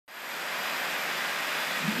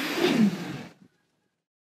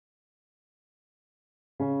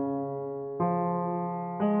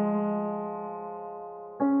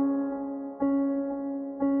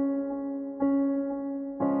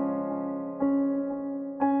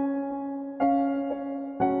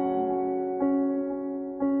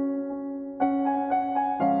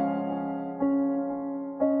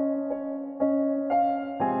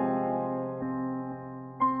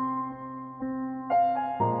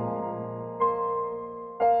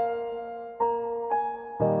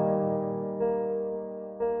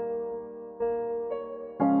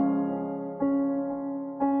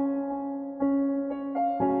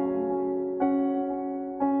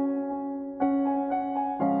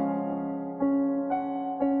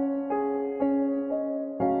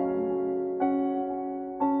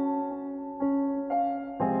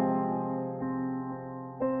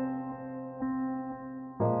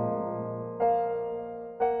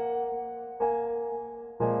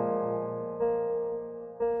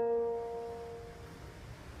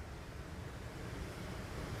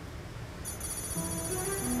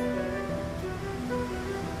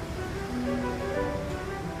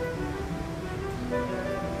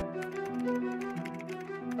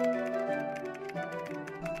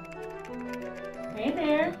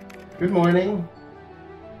Good morning.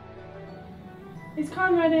 Is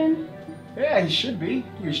Conrad in? Yeah, he should be.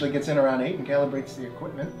 He usually gets in around 8 and calibrates the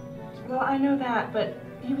equipment. Well, I know that, but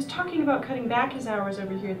he was talking about cutting back his hours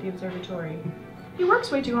over here at the observatory. He works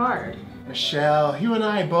way too hard. Michelle, you and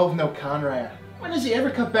I both know Conrad. When does he ever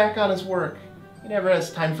cut back on his work? He never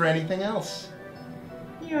has time for anything else.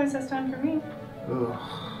 He always has time for me. Ugh.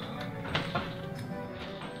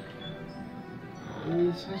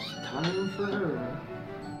 Always has time for her.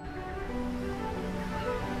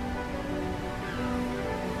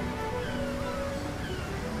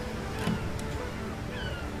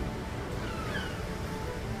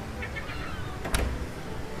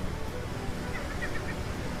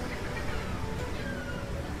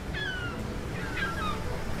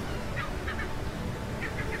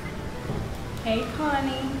 Hey,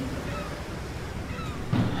 Connie.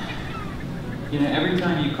 You know, every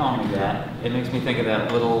time you call me that, it makes me think of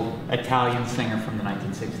that little Italian singer from the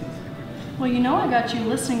 1960s. Well, you know I got you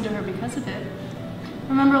listening to her because of it.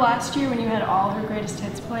 Remember last year when you had all her greatest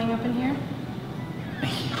hits playing up in here?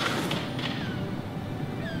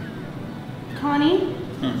 Connie,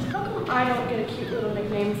 how come I don't get a cute little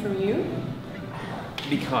nickname from you?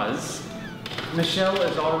 Because Michelle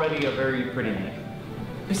is already a very pretty name.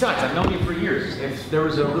 Besides, I've known you for years. If there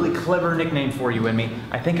was a really clever nickname for you and me,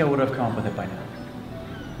 I think I would have come up with it by now.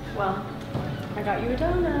 Well, I got you a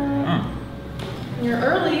donut. You're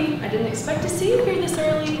early. I didn't expect to see you here this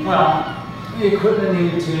early. Well, the equipment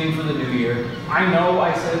needed tuning for the new year. I know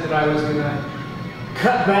I said that I was gonna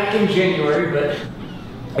cut back in January, but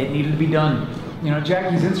it needed to be done. You know,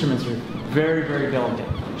 Jackie's instruments are very, very delicate.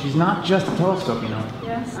 She's not just a telescope, you know.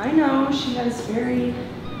 Yes, I know. She has very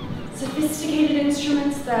sophisticated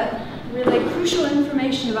instruments that relay crucial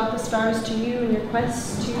information about the stars to you in your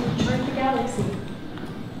quest to chart the galaxy.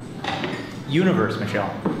 Universe,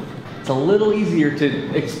 Michelle. It's a little easier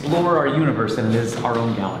to explore our universe than it is our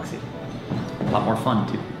own galaxy. A lot more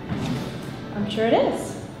fun, too. I'm sure it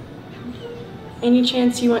is. Any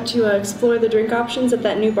chance you want to explore the drink options at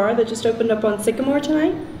that new bar that just opened up on Sycamore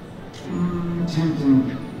tonight?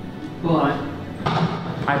 Tempting. But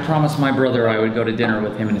I promised my brother I would go to dinner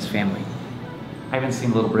with him and his family. I haven't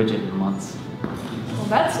seen little Bridget in months. Well,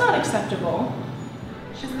 that's not acceptable.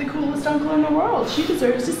 She's the coolest uncle in the world. She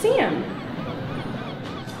deserves to see him.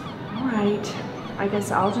 All right. I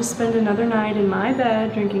guess I'll just spend another night in my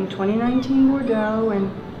bed drinking 2019 Bordeaux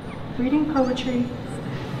and reading poetry.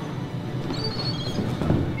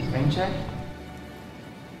 Rain check?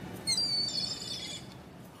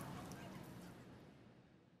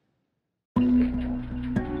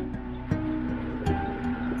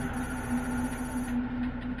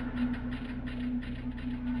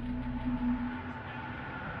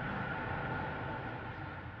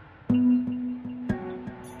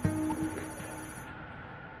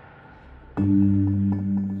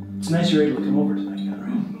 It's nice you're able to come over tonight,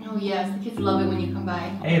 Conrad. Oh yes, the kids love it when you come by.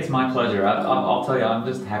 Hey, it's my pleasure. I'll tell you, I'm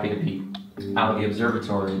just happy to be out of the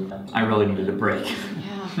observatory. I really needed a break.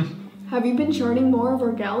 Yeah. Have you been charting more of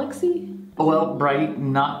our galaxy? Well, Bright,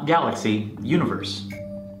 not galaxy, universe.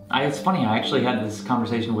 It's funny, I actually had this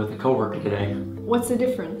conversation with a coworker today. What's the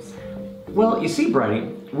difference? Well, you see,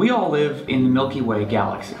 Brighty, we all live in the Milky Way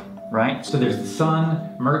galaxy, right? So there's the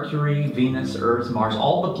Sun, Mercury, Venus, Earth, Mars,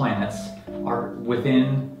 all the planets are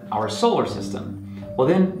within our solar system. Well,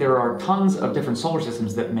 then there are tons of different solar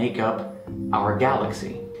systems that make up our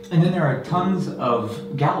galaxy. And then there are tons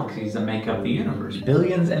of galaxies that make up the universe.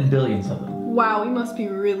 Billions and billions of them. Wow, we must be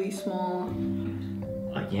really small.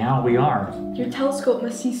 Yeah, we are. Your telescope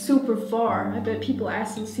must see super far. I bet people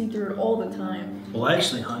ask to see through it all the time. Well,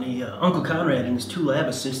 actually, honey, Uncle Conrad and his 2 lab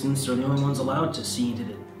assistants are the only ones allowed to see into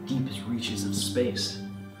the deepest reaches of space.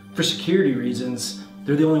 For security reasons,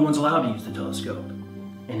 they're the only ones allowed to use the telescope.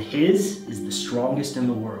 And his is the strongest in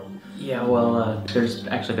the world. Yeah, well, there's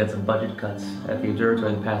actually been some budget cuts at the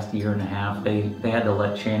observatory the past year and a half. They had to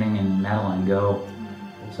let Channing and Madeline go.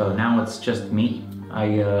 So now it's just me.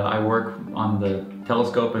 I work on the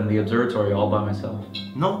telescope and the observatory all by myself.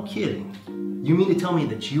 No kidding. You mean to tell me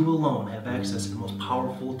that you alone have access to the most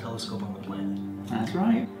powerful telescope on the planet? That's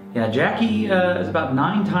right. Yeah, Jackie is about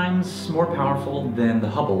 9 times more powerful than the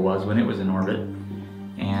Hubble was when it was in orbit.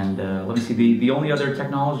 And let me see, the only other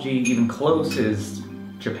technology even close is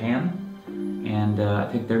Japan. And I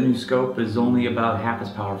think their new scope is only about half as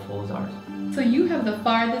powerful as ours. So you have the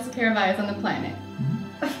farthest pair of eyes on the planet.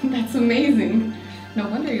 That's amazing. No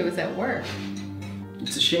wonder he was at work.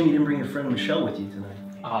 It's a shame you didn't bring your friend Michelle with you tonight.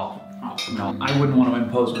 Oh no, I wouldn't want to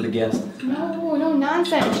impose with a guest. No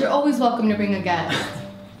nonsense. You're always welcome to bring a guest.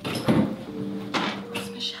 It's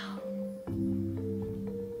Michelle.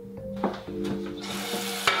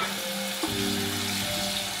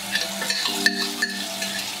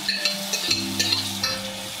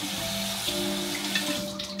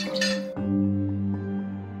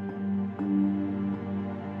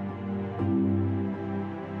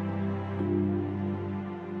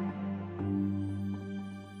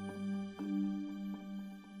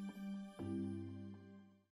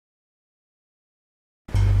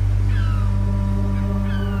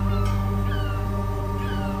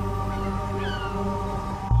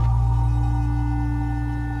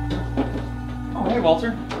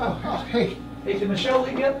 Walter. Oh, hey. Hey, did Michelle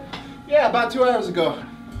leave yet? Yeah, about 2 hours ago.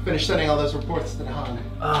 Finished sending all those reports to the Han.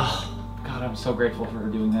 Oh, God, I'm so grateful for her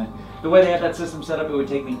doing that. The way they have that system set up, it would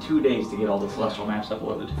take me 2 days to get all the celestial maps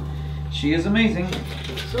uploaded. She is amazing.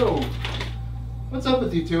 So, what's up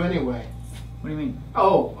with you two anyway? What do you mean?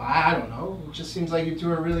 Oh, I don't know. It just seems like you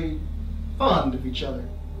two are really fond of each other.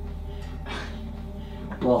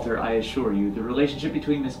 Walter, I assure you, the relationship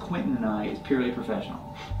between Miss Quinton and I is purely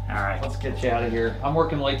professional. All right, let's get you out of here. I'm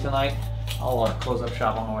working late tonight. I'll close up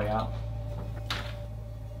shop on the way out.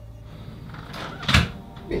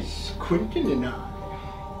 Miss Quinton and I.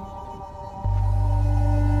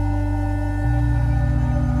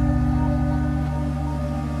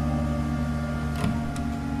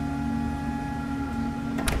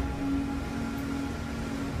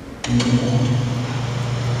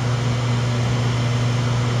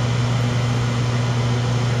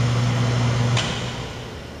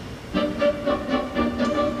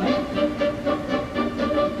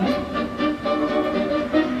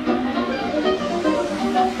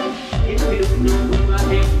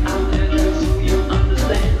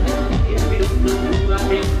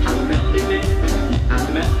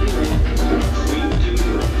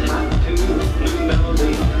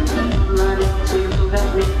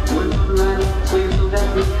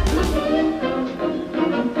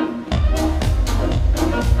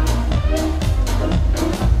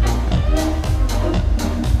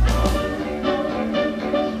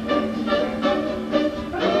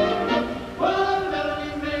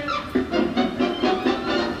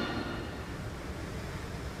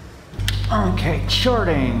 Okay,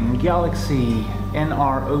 charting Galaxy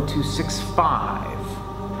NR0265.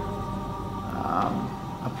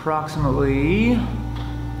 Approximately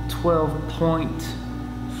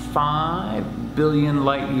 12.5 billion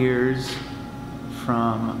light years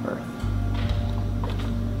from Earth.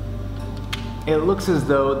 It looks as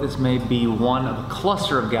though this may be one of a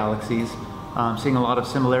cluster of galaxies. I'm seeing a lot of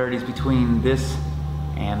similarities between this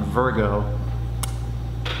and Virgo.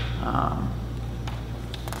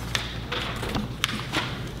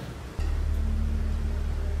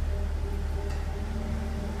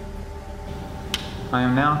 I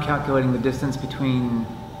am now calculating the distance between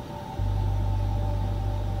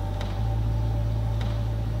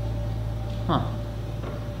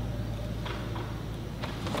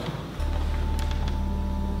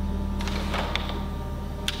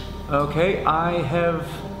Okay, I have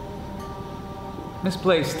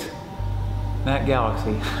misplaced that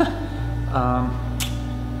galaxy.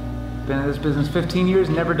 Been in this business 15 years,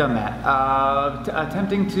 never done that.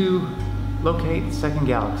 Attempting to locate the second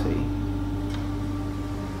galaxy.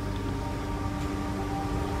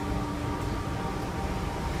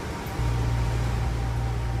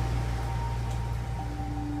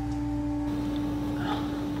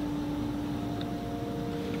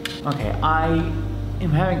 Okay, I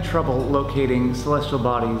am having trouble locating celestial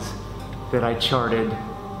bodies that I charted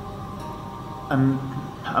a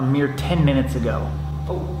mere 10 minutes ago.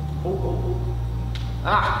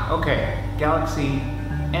 Okay. Galaxy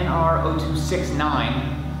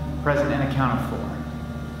NR0269, present and accounted for.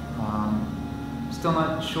 Still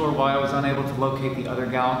not sure why I was unable to locate the other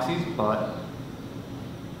galaxies, but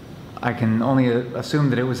I can only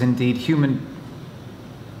assume that it was indeed human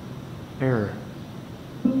error.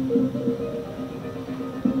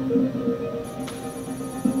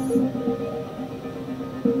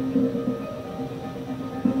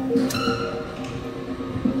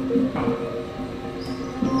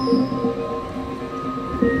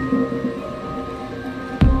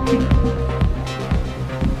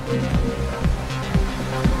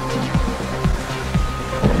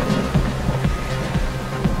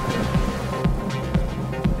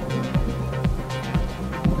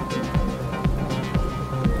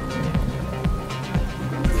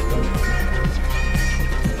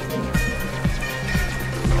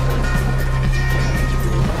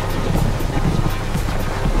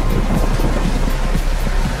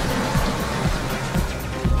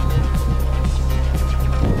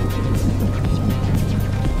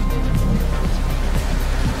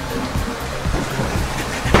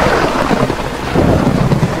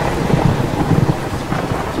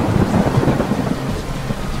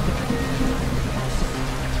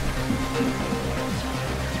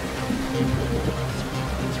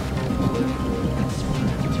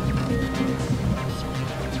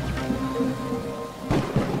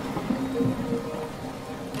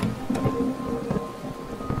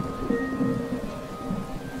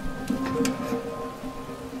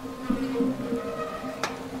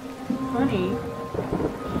 Honey,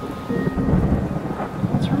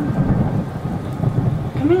 what's wrong?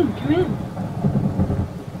 Come in, come in.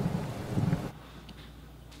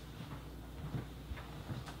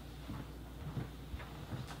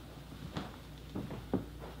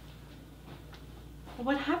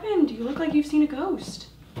 What happened? You look like you've seen a ghost.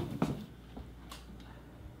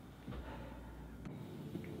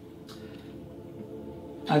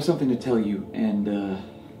 I have something to tell you, and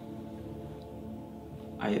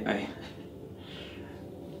I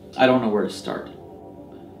don't know where to start.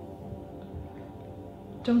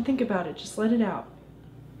 Don't think about it, just let it out.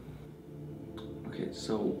 Okay,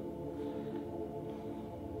 so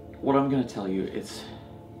what I'm gonna tell you, it's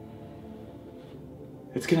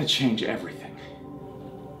gonna change everything.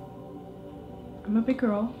 I'm a big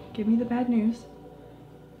girl. Give me the bad news.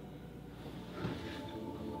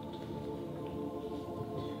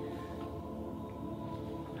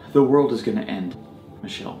 The world is gonna end,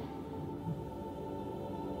 Michelle.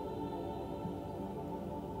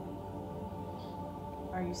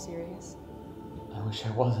 Are you serious? I wish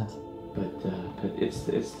I wasn't, but it's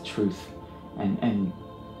the truth, and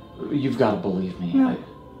you've got to believe me. No.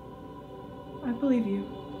 I believe you.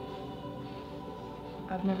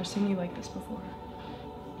 I've never seen you like this before.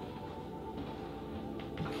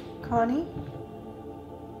 Connie?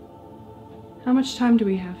 How much time do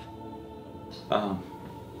we have?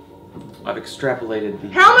 I've extrapolated the...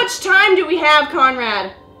 How much time do we have,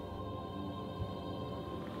 Conrad?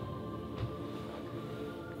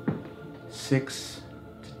 6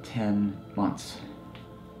 to 10 months.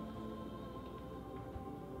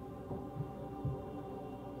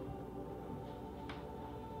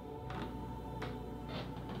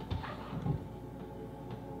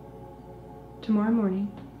 Tomorrow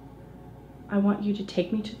morning, I want you to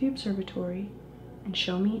take me to the observatory and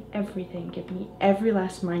show me everything. Give me every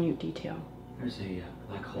last minute detail. There's a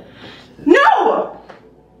black hole. No!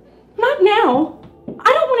 Not now!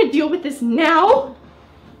 I don't want to deal with this now!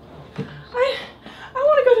 I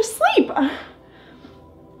want to go to sleep!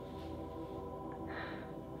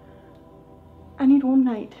 I need one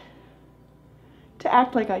night to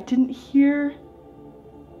act like I didn't hear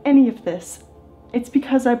any of this. It's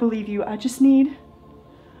because I believe you. I just need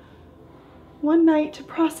one night to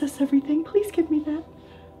process everything. Please give me that.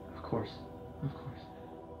 Of course. Of course.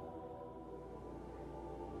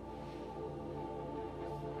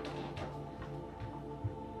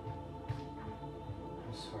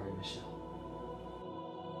 I'm sorry, Michelle.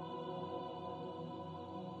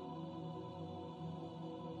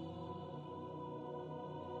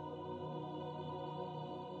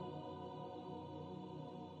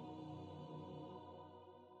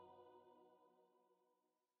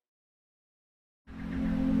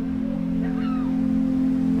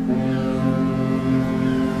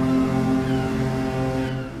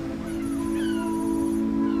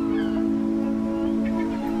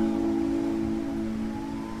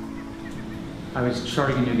 I was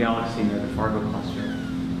charting a new galaxy near the Ferro cluster,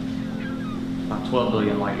 about 12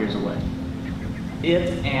 billion light years away.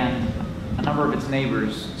 It and a number of its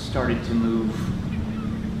neighbors started to move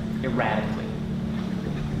erratically.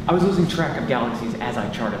 I was losing track of galaxies as I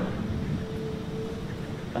charted them,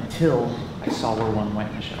 until I saw where one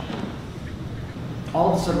went, Michelle.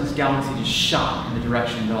 All of a sudden, this galaxy just shot in the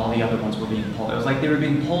direction that all the other ones were being pulled. It was like they were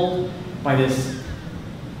being pulled by this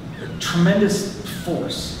tremendous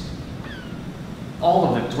force. All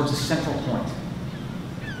of it towards a central point.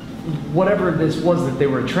 Whatever this was that they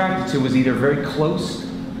were attracted to was either very close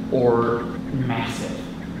or massive.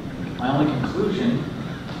 My only conclusion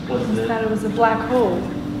was that it was a black hole.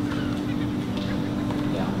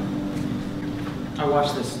 Yeah. I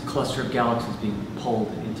watched this cluster of galaxies being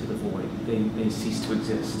pulled into the void. They ceased to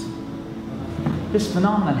exist. This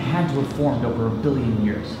phenomenon had to have formed over 1 billion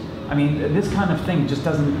years. I mean, this kind of thing just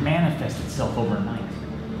doesn't manifest itself overnight.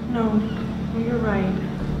 No. You're right.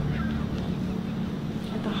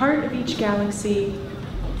 At the heart of each galaxy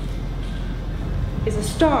is a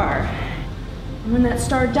star. And when that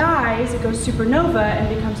star dies, it goes supernova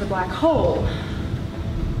and becomes a black hole.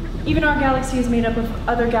 Even our galaxy is made up of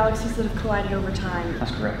other galaxies that have collided over time.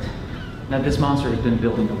 That's correct. Now, this monster has been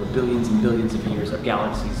building over billions and billions of years of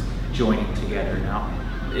galaxies joining together. Now,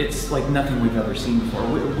 it's like nothing we've ever seen before.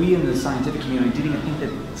 We in the scientific community didn't even think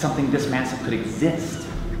that something this massive could exist.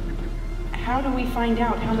 How do we find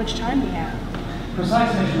out how much time we have?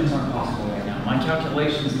 Precise measurements aren't possible right now. My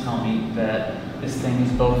calculations tell me that this thing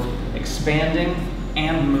is both expanding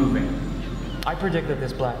and moving. I predict that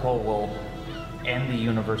this black hole will end the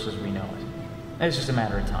universe as we know it. It's just a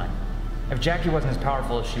matter of time. If Jackie wasn't as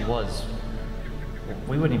powerful as she was,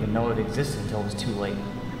 we wouldn't even know it existed until it was too late.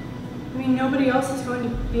 I mean, nobody else is going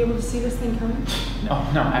to be able to see this thing coming?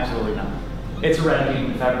 No, absolutely not. It's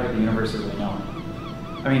eradicating the fabric of the universe as we know it.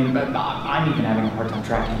 I mean, I'm even having a hard time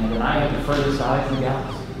tracking it, and I have the furthest size in the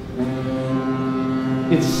galaxy.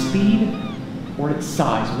 Its speed or its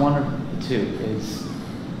size, one or the two, is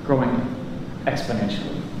growing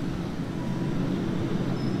exponentially.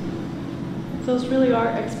 Those really are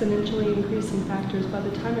exponentially increasing factors. By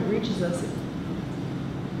the time it reaches us,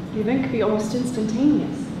 the event could be almost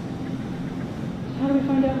instantaneous. How do we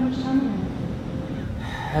find out how much time we have?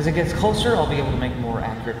 As it gets closer, I'll be able to make more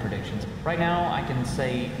accurate predictions. Right now, I can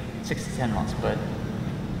say 6 to 10 months, but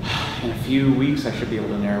in a few weeks, I should be able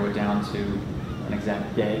to narrow it down to an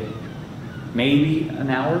exact day. Maybe an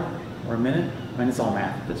hour or a minute. I mean, it's all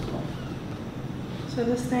math at this point. So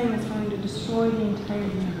this thing is going to destroy the entire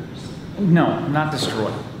universe. No, not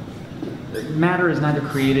destroy. Matter is neither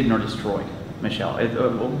created nor destroyed, Michelle.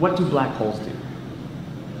 What do black holes do?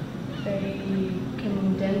 They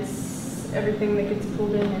condense everything that gets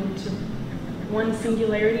pulled in into one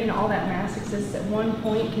singularity, and all that mass exists at one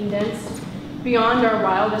point, condensed beyond our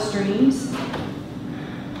wildest dreams.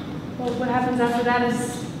 Well, what happens after that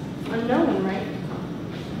is unknown, right?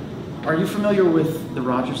 Are you familiar with the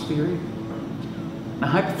Rogers theory? Now,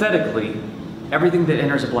 hypothetically, everything that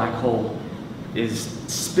enters a black hole is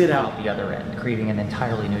spit out the other end, creating an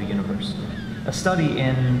entirely new universe. A study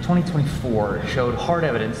in 2024 showed hard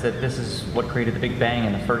evidence that this is what created the Big Bang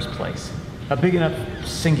in the first place. A big enough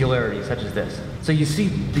singularity such as this. So you see,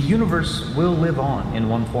 the universe will live on in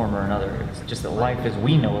one form or another. It's just that life as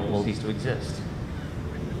we know it will cease to exist.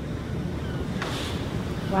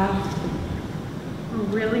 Wow.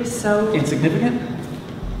 Really so... Insignificant?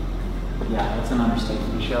 Yeah, that's an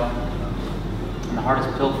understatement, Michelle. And the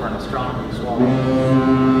hardest pill for an astronomer to swallow.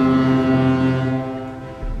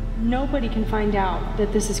 Nobody can find out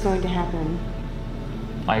that this is going to happen.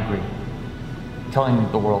 I agree. Telling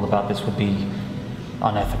the world about this would be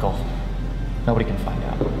unethical. Nobody can find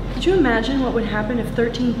out. Could you imagine what would happen if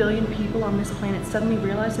 13 billion people on this planet suddenly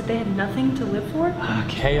realized that they had nothing to live for?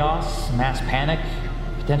 Chaos, mass panic,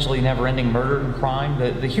 potentially never-ending murder and crime.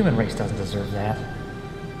 The human race doesn't deserve that.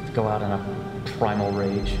 To go out in a primal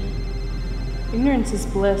rage. Ignorance is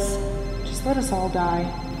bliss. Just let us all die.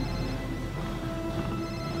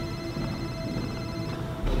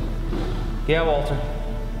 Yeah, Walter.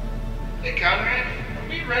 Hey, Conrad, are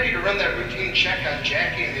we ready to run that routine check on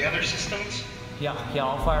Jackie and the other systems? Yeah,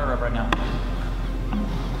 I'll fire her up right now.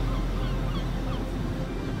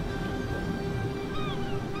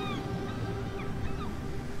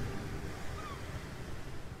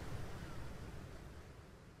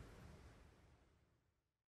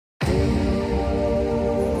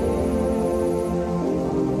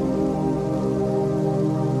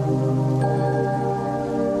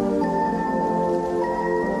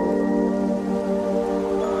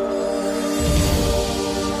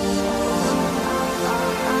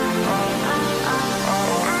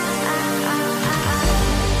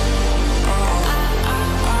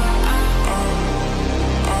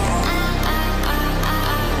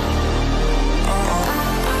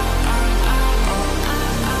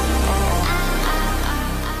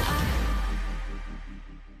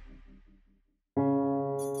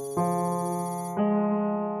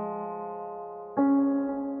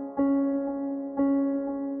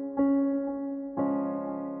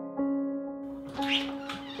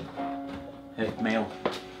 Hey, mail.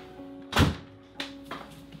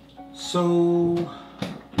 So,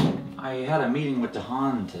 I had a meeting with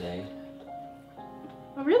DeHaan today.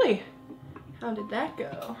 Oh, really? How did that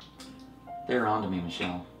go? They're on to me,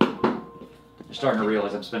 Michelle. They're starting to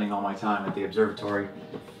realize I'm spending all my time at the observatory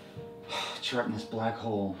charting this black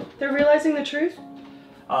hole. They're realizing the truth?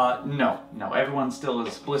 No. Everyone still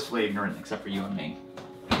is blissfully ignorant except for you and me.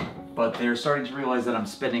 But they're starting to realize that I'm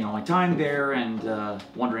spending all my time there and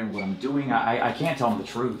wondering what I'm doing. I can't tell them the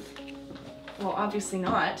truth. Well, obviously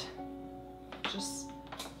not. Just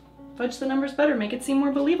fudge the numbers better, make it seem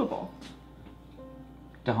more believable.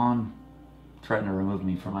 DeHaan threatened to remove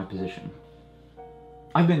me from my position.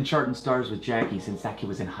 I've been charting stars with Jackie since that kid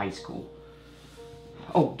was in high school.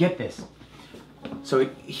 Oh, get this. So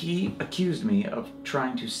he accused me of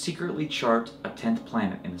trying to secretly chart a 10th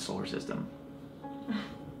planet in the solar system.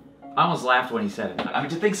 I almost laughed when he said it. I mean,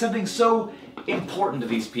 to think something so important to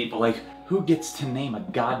these people, like who gets to name a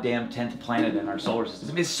goddamn 10th planet in our solar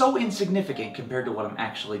system, is so insignificant compared to what I'm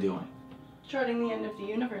actually doing. Charting the end of the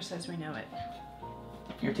universe as we know it.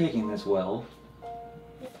 You're taking this well.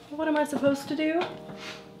 What am I supposed to do?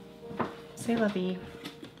 C'est la vie.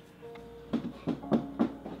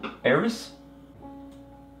 Eris?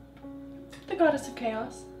 The goddess of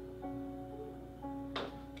chaos.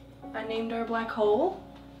 I named her a black hole.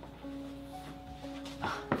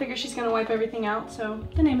 I figure she's gonna wipe everything out, so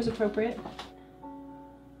the name is appropriate.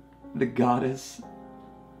 The goddess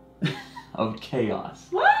of chaos.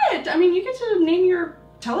 What? I mean, you get to name your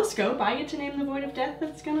telescope. I get to name the void of death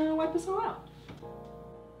that's gonna wipe us all out.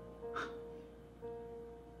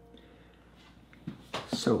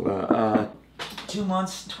 So, 2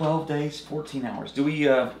 months, 12 days, 14 hours. Do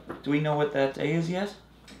we know what that day is yet?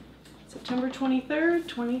 September 23rd,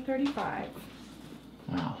 2035.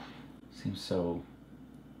 Wow. Seems so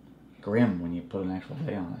grim when you put an actual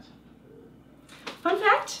day on it. Fun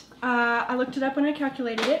fact, I looked it up when I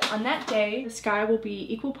calculated it. On that day, the sky will be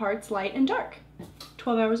equal parts light and dark.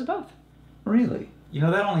 12 hours of both. Really? You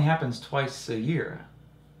know, that only happens twice a year.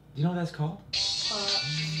 Do you know what that's called?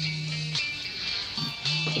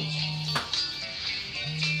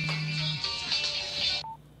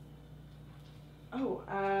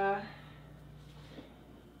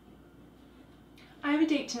 I have a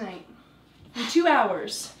date tonight. In 2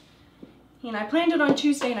 hours. And I planned it on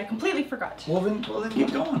Tuesday and I completely forgot. Well then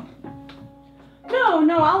keep going.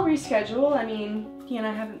 No, I'll reschedule. I mean, he and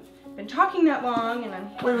I haven't been talking that long and I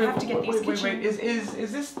have to get these kitchen... Wait.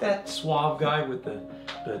 Is this that suave guy with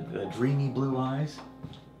the dreamy blue eyes?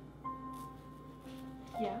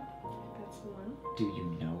 Yeah, that's the one. Do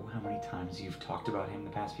you know how many times you've talked about him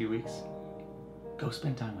the past few weeks? Go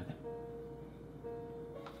spend time with him.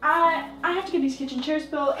 I have to get these kitchen chairs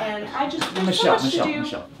built and there's so much to do.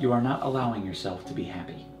 Michelle, you are not allowing yourself to be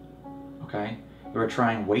happy, okay? You are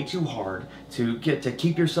trying way too hard to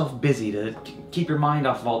keep yourself busy, to keep your mind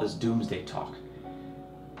off of all this doomsday talk.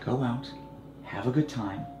 Go out, have a good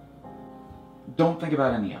time. Don't think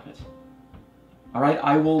about any of it. All right,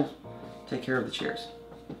 I will take care of the chairs.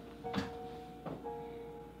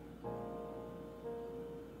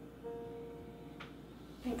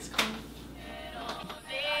 Thanks, Colin.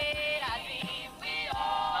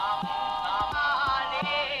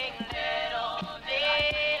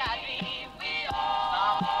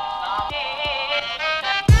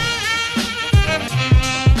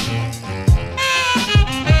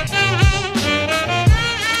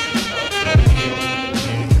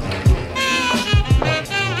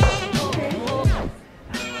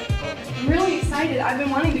 I've been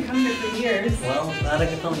wanting to come here for years. Well, glad I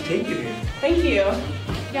could finally take you here. Thank you.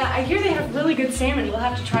 Yeah, I hear they have really good salmon. We'll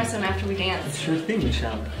have to try some after we dance. Sure thing,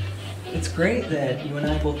 Michelle. It's great that you and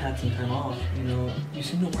I both had some time off. You know, you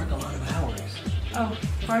seem to work a lot of hours. Oh,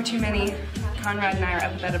 far too many. Conrad and I are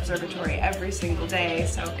up at that observatory every single day,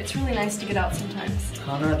 so it's really nice to get out sometimes.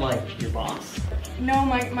 Conrad, like your boss? No,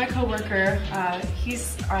 my co-worker.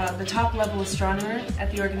 He's the top level astronomer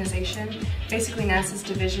at the organization. Basically NASA's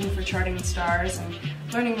division for charting the stars and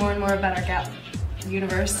learning more and more about our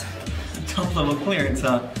universe. Top level clearance,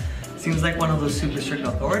 seems like one of those super strict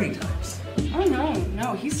authority types. Oh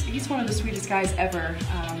no, he's one of the sweetest guys ever.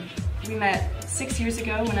 We met 6 years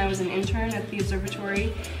ago when I was an intern at the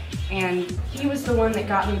observatory, and he was the one that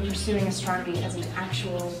got me pursuing astronomy as an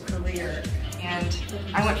actual career. And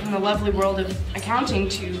I went from the lovely world of accounting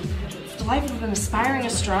to the life of an aspiring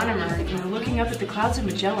astronomer, you know, looking up at the clouds of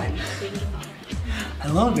Magellan. I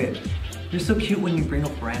love it. You're so cute when you bring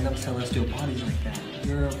up random celestial bodies like that.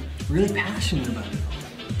 You're really passionate about it.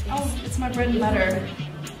 Oh, it's my bread and butter.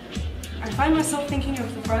 I find myself thinking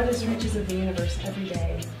of the farthest reaches of the universe every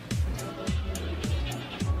day.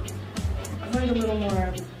 I've learned a little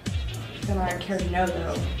more than I care to know,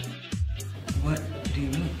 though. What do you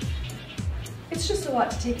mean? It's just a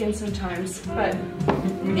lot to take in sometimes, but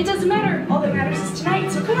it doesn't matter. All that matters is tonight,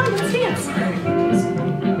 so come on, let's dance.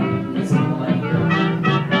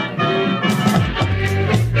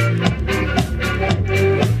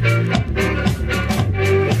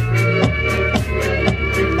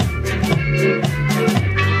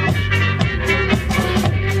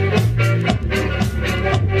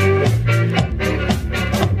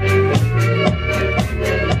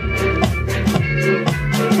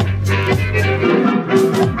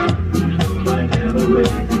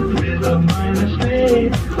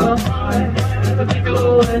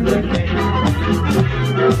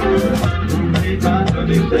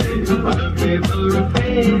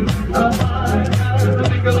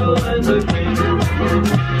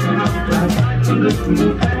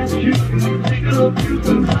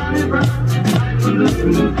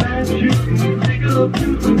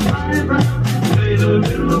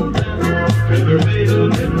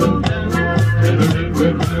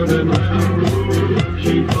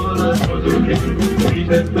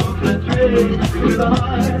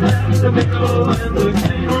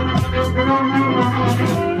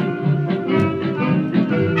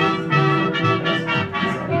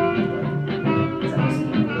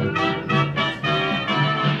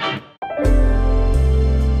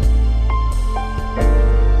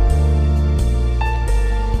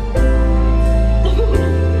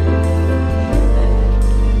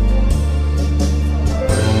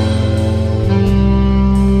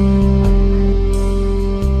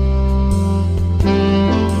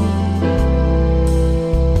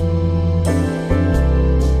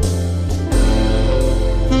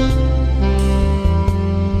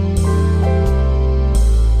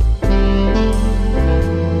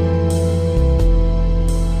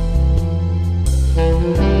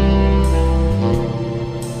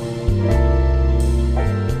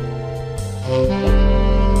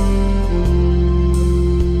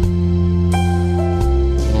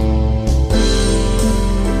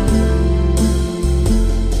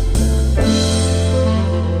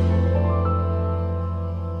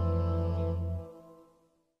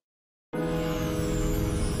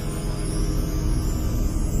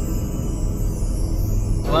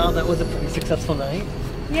 Well, that was a pretty successful night.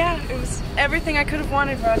 Yeah, it was everything I could have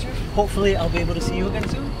wanted, Roger. Hopefully I'll be able to see you again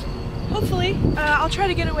soon. Hopefully. I'll try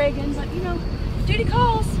to get away again, but you know, duty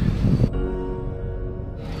calls.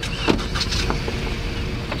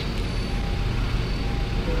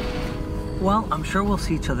 Well, I'm sure we'll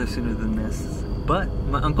see each other sooner than this. But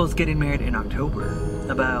my uncle's getting married in October.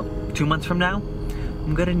 About 2 months from now,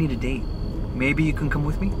 I'm gonna need a date. Maybe you can come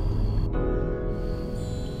with me?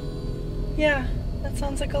 Yeah, that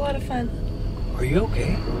sounds like a lot of fun. Are you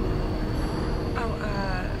okay? Oh,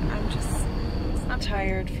 I'm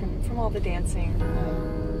tired from all the dancing.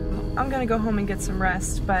 I'm gonna go home and get some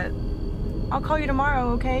rest, but I'll call you tomorrow,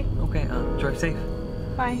 okay? Okay, drive safe.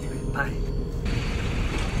 Bye. Bye.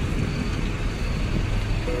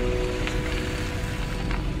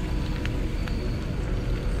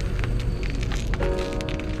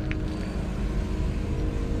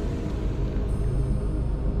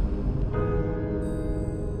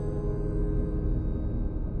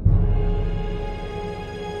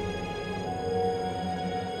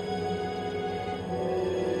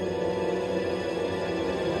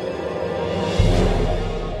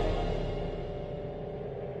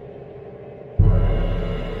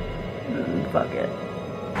 Fuck it.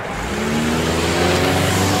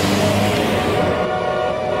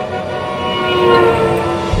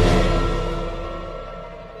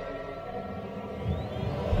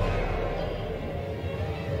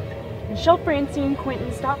 Michelle Quinton,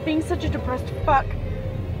 stop being such a depressed fuck.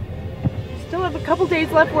 You still have a couple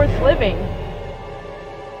days left worth living.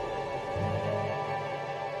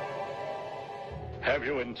 Have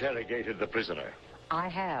you interrogated the prisoner? I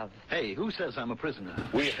have. Hey, who says I'm a prisoner?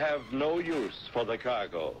 We have no use for the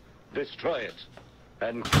cargo. Destroy it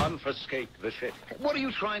and confiscate the ship. What are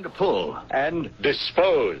you trying to pull? And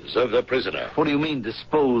dispose of the prisoner. What do you mean,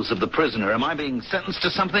 dispose of the prisoner? Am I being sentenced to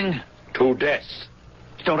something? To death.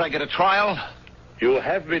 Don't I get a trial? You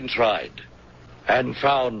have been tried and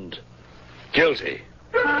found guilty.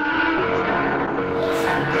 I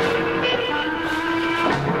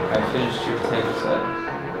finished your table set.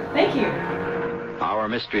 Thank you. Our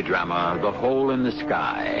mystery drama, The Hole in the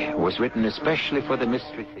Sky, was written especially for the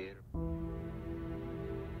Mystery Theater.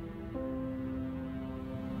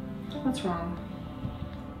 What's wrong?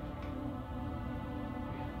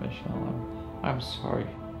 Michelle, I'm sorry.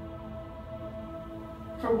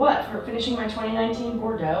 For what? For finishing my 2019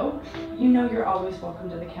 Bordeaux? You know you're always welcome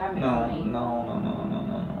to the cabinet, honey. No.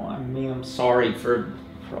 I mean, I'm sorry for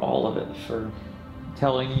all of it. For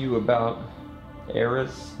telling you about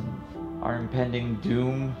Eris and our impending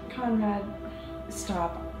doom. Conrad,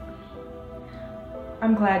 stop.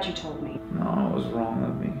 I'm glad you told me. No, it was wrong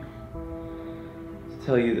of me. To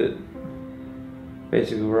tell you that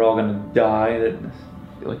basically we're all gonna die, that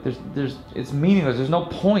like it's meaningless, there's no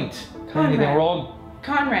point. Conrad. We're all...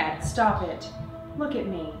 Conrad, stop it. Look at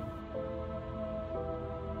me.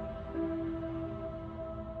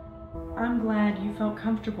 I'm glad you felt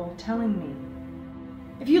comfortable telling me.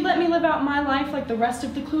 If you'd let me live out my life like the rest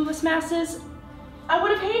of the clueless masses, I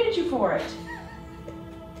would have hated you for it.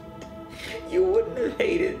 You wouldn't have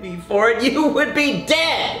hated me for it. You would be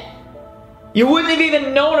dead. You wouldn't have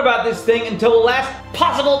even known about this thing until the last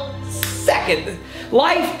possible second.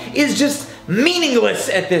 Life is just meaningless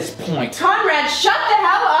at this point. Conrad, shut the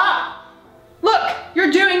hell up! Look,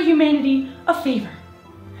 you're doing humanity a favor.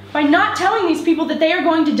 By not telling these people that they are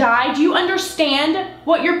going to die, do you understand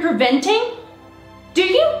what you're preventing? Do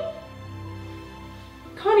you?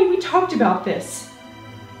 Connie, we talked about this.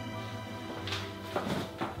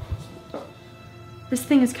 This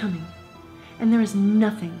thing is coming, and there is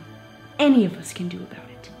nothing any of us can do about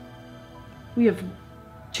it. We have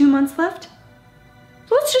 2 months left.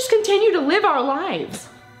 Let's just continue to live our lives.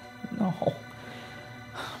 No.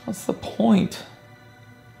 What's the point?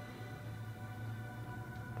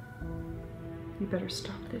 You better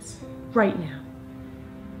stop this right now.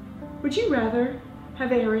 Would you rather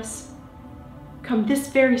have Eris come this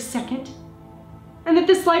very second and that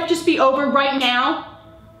this life just be over right now?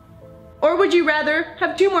 Or would you rather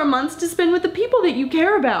have 2 more months to spend with the people that you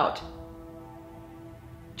care about?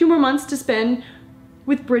 2 more months to spend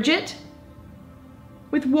with Bridget?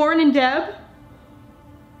 With Warren and Deb?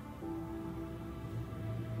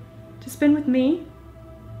 To spend with me?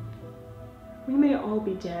 We may all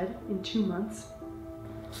be dead in 2 months,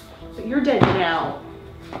 but you're dead now.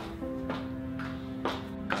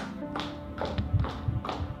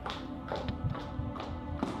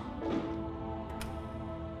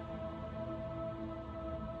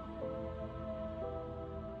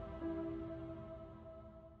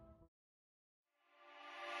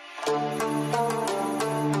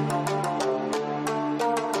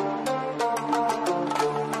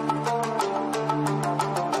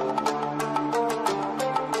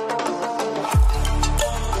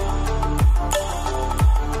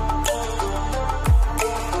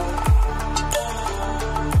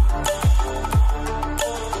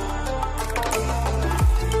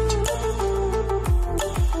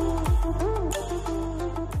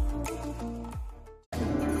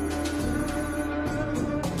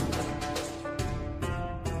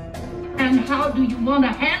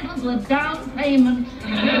 without payment.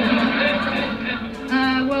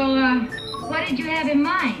 What did you have in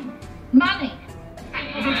mind? Money.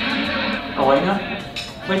 Elena,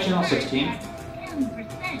 play channel 16.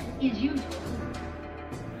 10% is usual.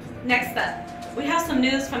 Next up, we have some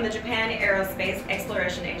news from the Japan Aerospace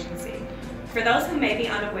Exploration Agency. For those who may be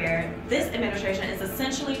unaware, this administration is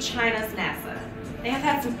essentially China's NASA. They have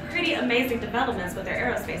had some pretty amazing developments with their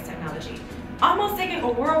aerospace technology, almost taking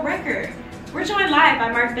a world record. We're joined live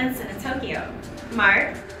by Mark Benson in Tokyo.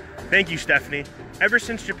 Mark? Thank you, Stephanie. Ever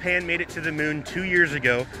since Japan made it to the moon 2 years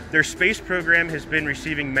ago, their space program has been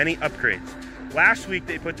receiving many upgrades. Last week,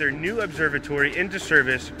 they put their new observatory into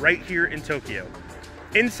service right here in Tokyo.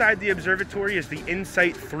 Inside the observatory is the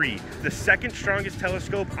InSight 3, the second strongest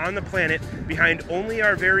telescope on the planet behind only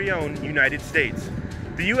our very own United States.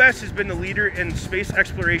 The US has been the leader in space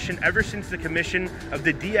exploration ever since the commission of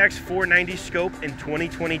the DX490 scope in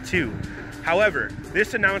 2022. However,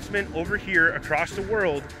 this announcement over here across the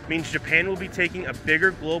world means Japan will be taking a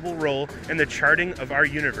bigger global role in the charting of our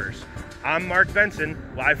universe. I'm Mark Benson,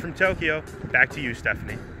 live from Tokyo. Back to you,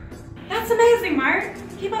 Stephanie. That's amazing, Mark.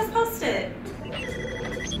 Keep us posted.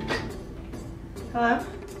 Hello? Hey,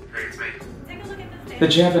 it's me. Take a look at this. The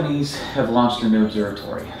Japanese have launched a new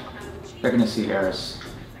observatory. They're going to see Eris,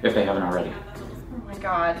 if they haven't already. Oh my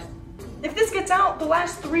god. If this gets out, the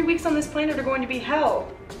last 3 weeks on this planet are going to be hell.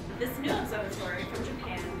 This new observatory from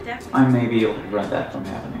Japan definitely... I may be able to prevent that from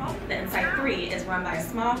happening. The InSight 3 is run by a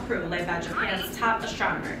small crew led by Japan's top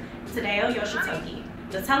astronomer, Trejo Yoshitoki.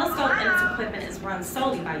 The telescope and its equipment is run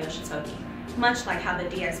solely by Yoshitoki, much like how the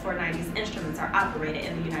DX490's instruments are operated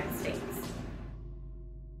in the United States.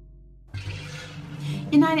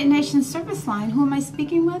 United Nations Service Line, who am I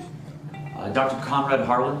speaking with? Dr. Conrad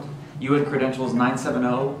Harland, UN credentials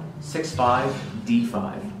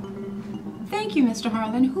 970-65D5. Thank you, Mr.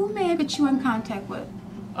 Harland. Who may I get you in contact with?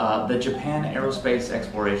 The Japan Aerospace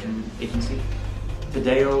Exploration Agency.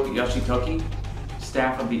 Trejo Yoshitoki,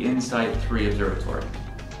 staff of the InSight 3 Observatory.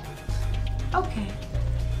 Okay.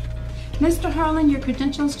 Mr. Harland, your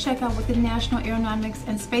credentials check out with the National Aeronautics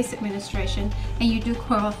and Space Administration, and you do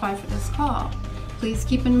qualify for this call. Please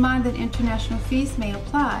keep in mind that international fees may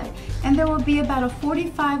apply, and there will be about a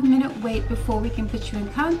 45-minute wait before we can put you in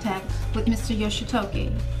contact with Mr.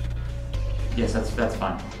 Yoshitoki. Yes, that's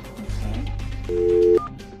fine. Okay.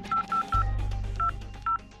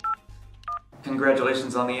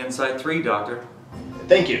 Congratulations on the InSight 3, Doctor.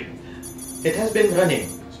 Thank you. It has been running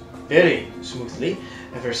very smoothly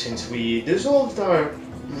ever since we dissolved our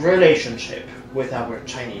relationship with our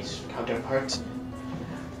Chinese counterparts.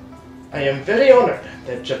 I am very honored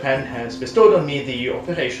that Japan has bestowed on me the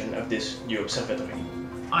operation of this new observatory.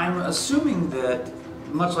 I'm assuming that,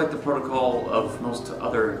 much like the protocol of most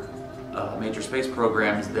other major space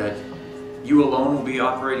programs, that you alone will be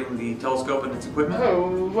operating the telescope and its equipment?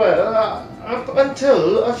 Oh, well, up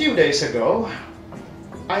until a few days ago,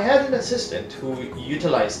 I had an assistant who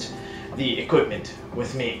utilized the equipment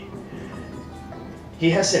with me. He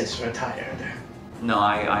has since retired. No,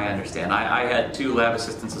 I understand. I had 2 lab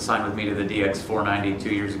assistants assigned with me to the DX490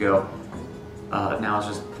 2 years ago. Now it's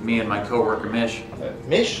just me and my coworker, Mish.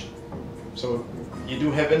 Mish? So you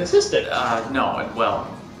do have an assistant? No, well,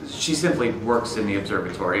 she simply works in the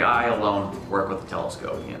observatory. I alone work with the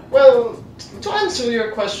telescope, yeah. Well, to answer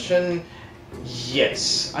your question,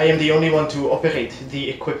 yes. I am the only one to operate the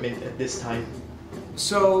equipment at this time.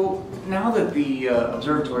 So, now that the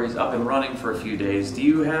observatory is up and running for a few days, do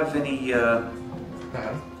you have any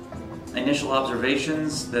initial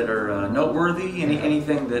observations that are noteworthy?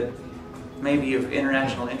 Anything that may be of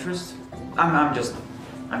international interest? I'm just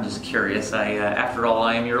curious. After all,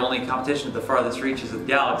 I am your only competition at the farthest reaches of the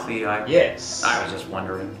galaxy. Yes. I was just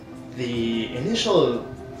wondering. The initial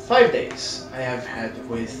 5 days I have had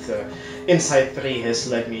with InSight 3 has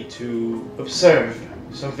led me to observe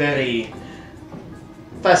some very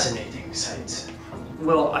fascinating sights.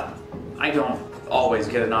 Well, I don't always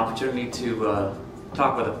get an opportunity to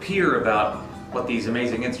talk with a peer about what these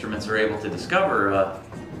amazing instruments are able to discover.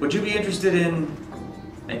 Would you be interested in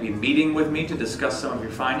maybe meeting with me to discuss some of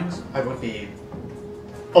your findings? I would be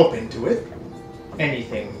open to it.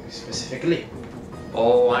 Anything specifically?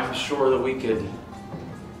 Oh, I'm sure that we could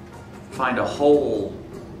find a whole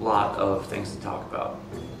lot of things to talk about.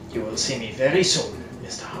 You will see me very soon,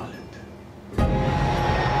 Mr. Harland.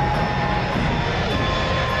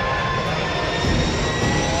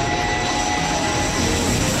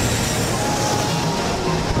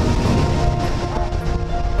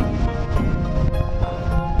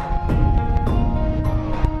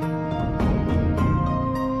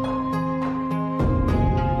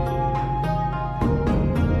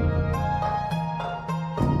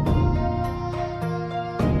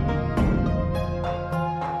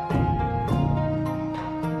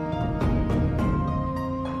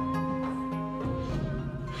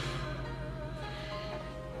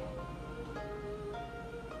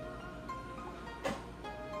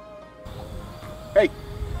 Hey.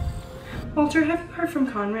 Walter, have you heard from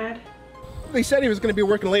Conrad? They said he was going to be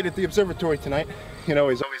working late at the observatory tonight. You know,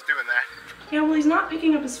 he's always doing that. Yeah, well, he's not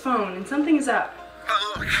picking up his phone, and something is up. But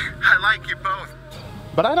look, I like you both.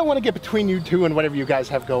 But I don't want to get between you two and whatever you guys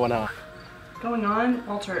have going on. Going on?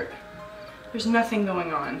 Walter, there's nothing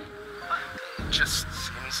going on. It just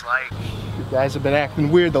seems like you guys have been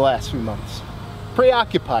acting weird the last few months.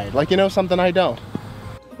 Preoccupied, like you know something I don't.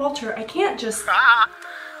 Walter, I can't just...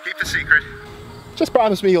 Keep the secret. Just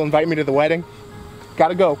promise me you'll invite me to the wedding.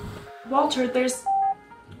 Gotta go. Walter, there's...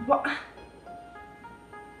 What?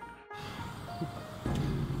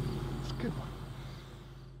 It's a good one.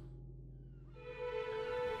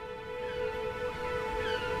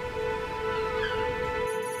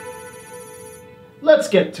 Let's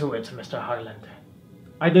get to it, Mr. Harland.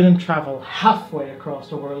 I didn't travel halfway across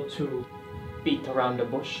the world to beat around the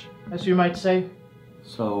bush, as you might say.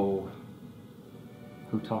 So,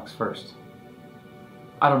 who talks first?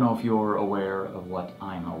 I don't know if you're aware of what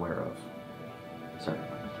I'm aware of, sir.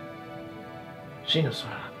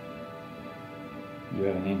 Shinosura. You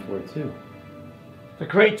have a name for it too. The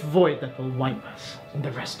great void that will wipe us and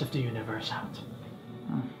the rest of the universe out.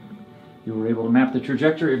 You were able to map the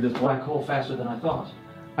trajectory of this black hole faster than I thought.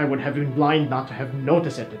 I would have been blind not to have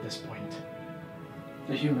noticed it at this point.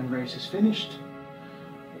 The human race is finished.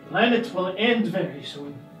 The planet will end very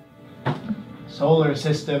soon. Solar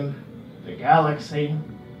system, the galaxy.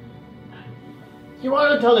 You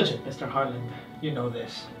are intelligent, Mr. Harland. You know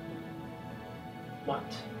this. What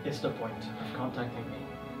is the point of contacting me?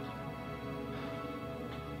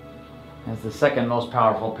 As the second most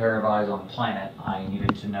powerful pair of eyes on the planet, I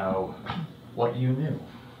needed to know what you knew.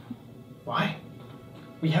 Why?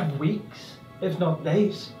 We have weeks, if not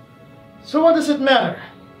days. So what does it matter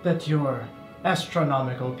that your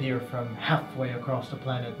astronomical peer from halfway across the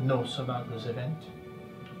planet knows about this event?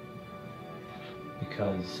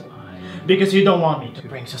 Because you don't want me to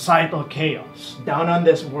bring societal chaos down on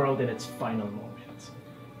this world in its final moments.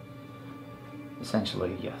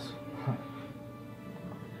 Essentially, yes. But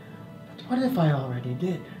what if I already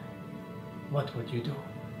did? What would you do?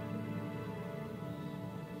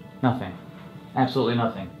 Nothing. Absolutely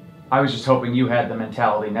nothing. I was just hoping you had the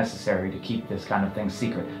mentality necessary to keep this kind of thing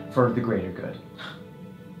secret for the greater good.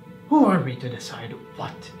 Who are we to decide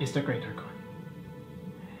what is the greater good?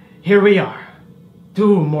 Here we are,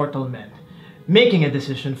 two mortal men, making a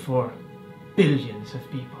decision for billions of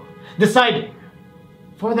people, deciding,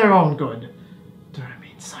 for their own good, to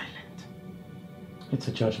remain silent. It's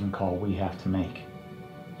a judgment call we have to make.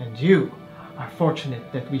 And you are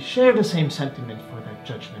fortunate that we share the same sentiment for that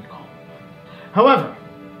judgment call. However,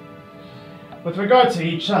 with regard to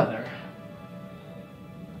each other,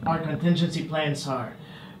 our contingency plans are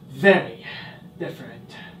very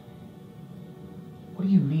different. What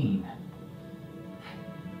do you mean?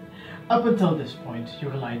 Up until this point, you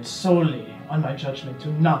relied solely on my judgment to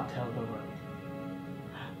not tell the world.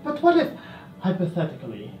 But what if,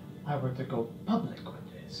 hypothetically, I were to go public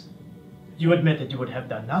with this? You admitted you would have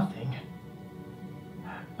done nothing.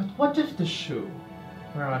 But what if the shoe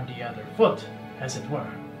were on the other foot, as it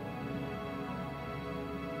were?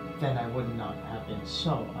 Then I would not have been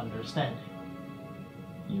so understanding.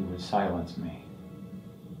 You would silence me.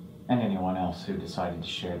 And anyone else who decided to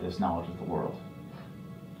share this knowledge with the world.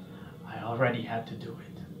 I already had to do it.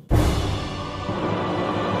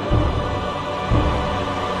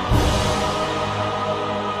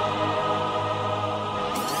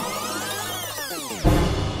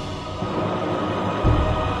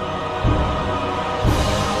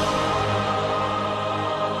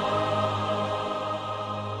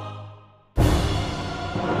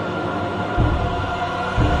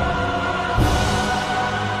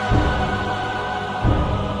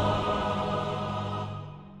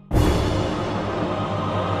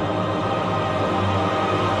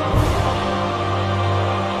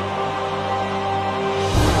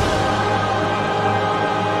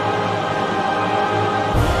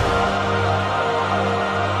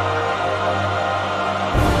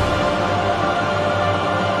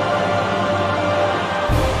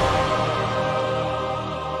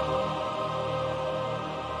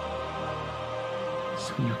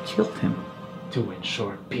 Killed him. To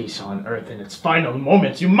ensure peace on Earth in its final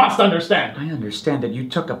moments, you must understand! I understand that you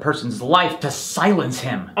took a person's life to silence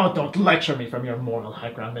him. Oh, don't lecture me from your moral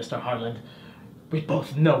high ground, Mr. Harland. We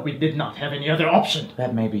both know we did not have any other option.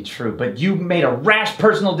 That may be true, but you made a rash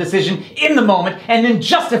personal decision in the moment and then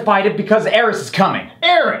justified it because Eris is coming.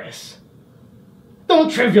 Eris!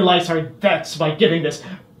 Don't trivialize our deaths by giving this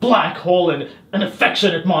black hole an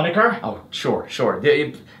affectionate moniker? Oh, sure.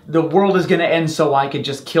 The world is gonna end so I could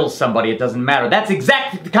just kill somebody, it doesn't matter. That's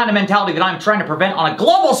exactly the kind of mentality that I'm trying to prevent on a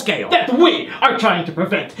global scale! That we are trying to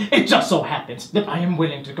prevent. It just so happens that I am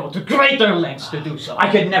willing to go to greater lengths to do so.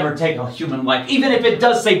 I could never take a human life, even if it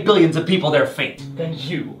does save billions of people their fate. Then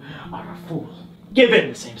you are a fool. Given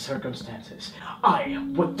the same circumstances, I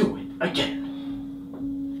would do it again.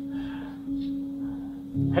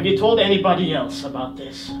 Have you told anybody else about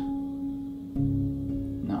this?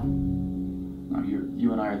 No,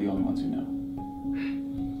 you and I are the only ones who know.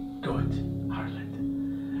 Good,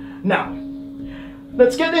 Harland. Now,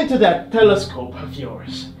 let's get into that telescope of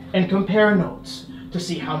yours and compare notes to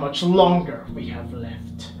see how much longer we have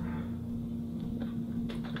left.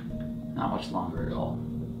 Not much longer at all.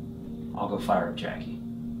 I'll go fire up Jackie.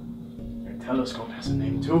 Your telescope has a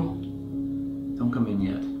name too? Don't come in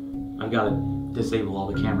yet. I've got to disable all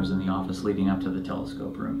the cameras in the office leading up to the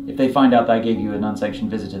telescope room. If they find out that I gave you an unsanctioned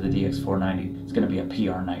visit to the DX490, it's going to be a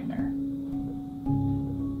PR nightmare.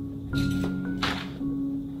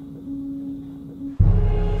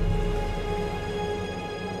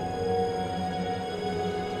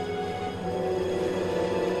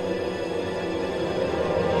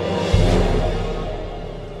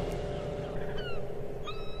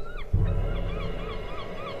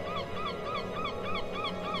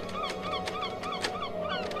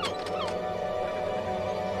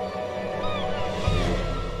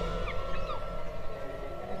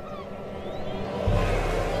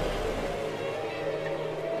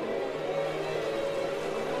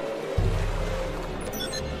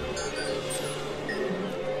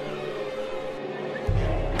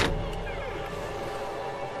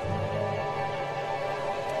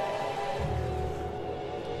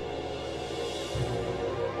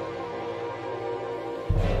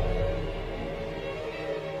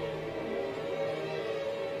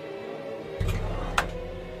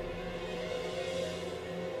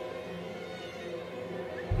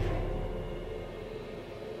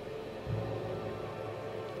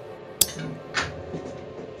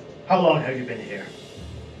 How long have you been here?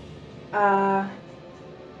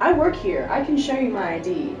 I work here. I can show you my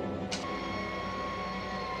ID.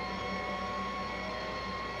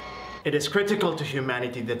 It is critical to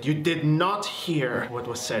humanity that you did not hear what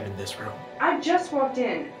was said in this room. I just walked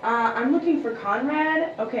in. I'm looking for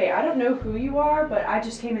Conrad. Okay, I don't know who you are, but I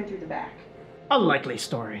just came in through the back. A likely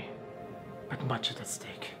story, but much at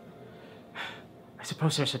stake. I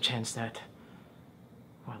suppose there's a chance that,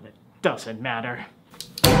 well, it doesn't matter.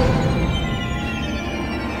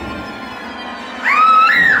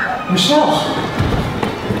 Michelle!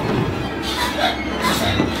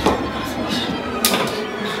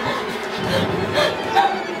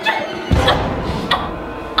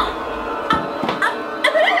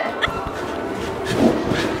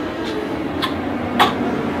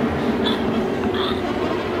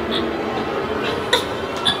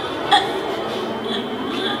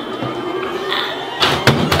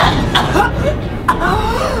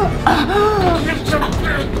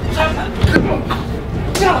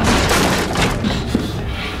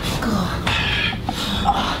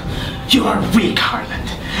 You are weak, Harland.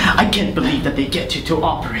 I can't believe that they get you to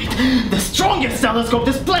operate the strongest telescope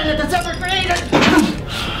this planet has ever created!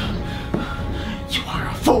 You are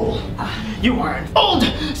a fool. You are an old,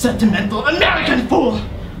 sentimental American fool.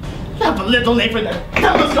 You have a little name for that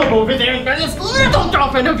telescope over there and this little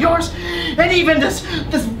girlfriend of yours, and even this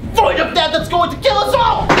void of death that's going to kill us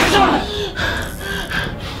all!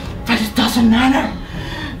 But it doesn't matter,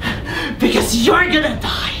 because you're gonna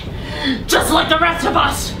die, just like the rest of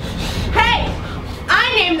us! Hey!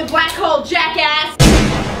 I named the black hole, jackass!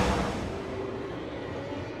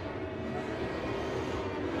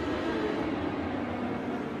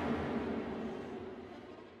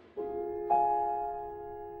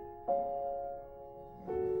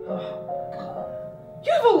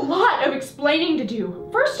 You have a lot of explaining to do.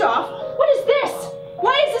 First off, what is this?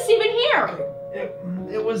 Why is this even here?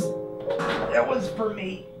 It was for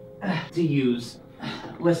me to use.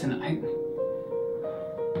 Listen,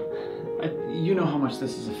 you know how much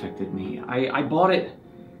this has affected me. I bought it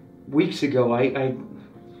weeks ago. I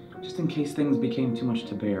just in case things became too much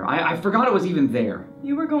to bear. I forgot it was even there.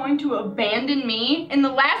 You were going to abandon me in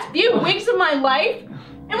the last few weeks of my life?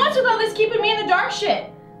 And what's with all this keeping me in the dark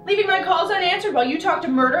shit? Leaving my calls unanswered while you talk to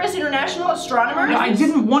murderous international astronomers? I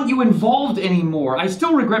didn't want you involved anymore. I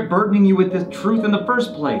still regret burdening you with the truth in the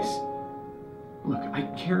first place. Look, I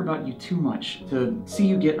care about you too much to see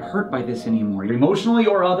you get hurt by this anymore, emotionally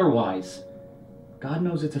or otherwise. God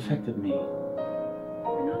knows it's affected me.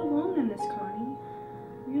 You're not alone in this, Connie.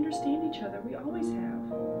 We understand each other. We always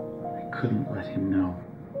have. I couldn't let him know.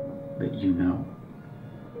 But you know,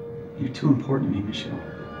 you're too important to me, Michelle.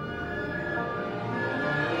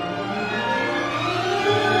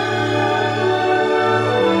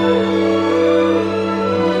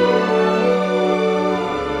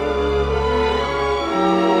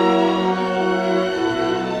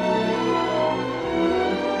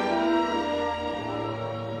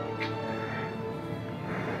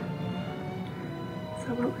 So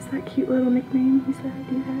what was that cute little nickname you said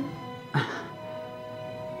you had?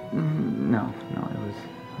 No, it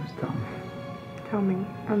was dumb. Tell me.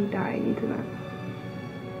 I'm dying to know.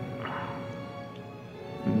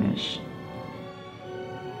 Mish.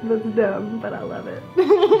 That's dumb, but I love it.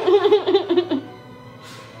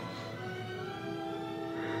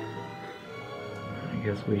 I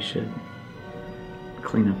guess we should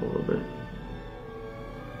clean up a little bit.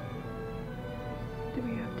 Do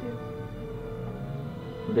we have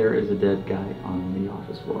to? There is a dead guy on the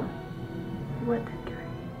office floor. What dead guy?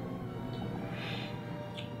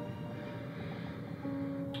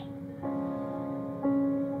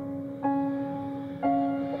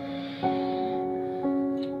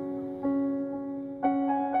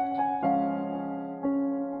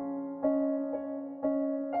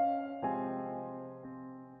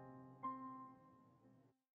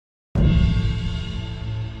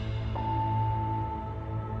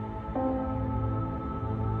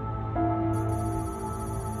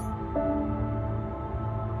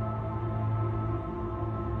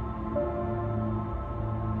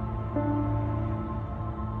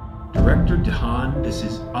 Director DeHaan, this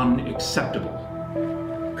is unacceptable.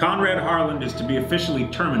 Conrad Harland is to be officially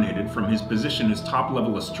terminated from his position as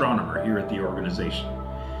top-level astronomer here at the organization.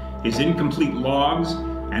 His incomplete logs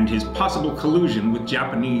and his possible collusion with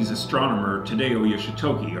Japanese astronomer Tadao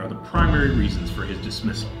Yoshitoki are the primary reasons for his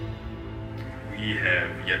dismissal. We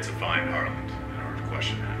have yet to find Harland in order to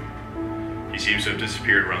question him. He seems to have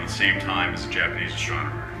disappeared around the same time as the Japanese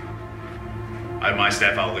astronomer. I have my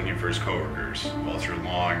staff out looking for his coworkers, Walter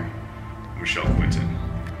Long, Michelle Quinton.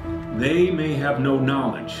 They may have no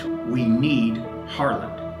knowledge. We need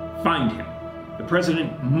Harland. Find him. The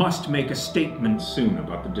president must make a statement soon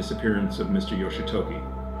about the disappearance of Mr. Yoshitoki.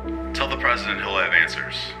 Tell the president he'll have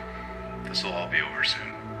answers. This will all be over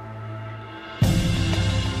soon.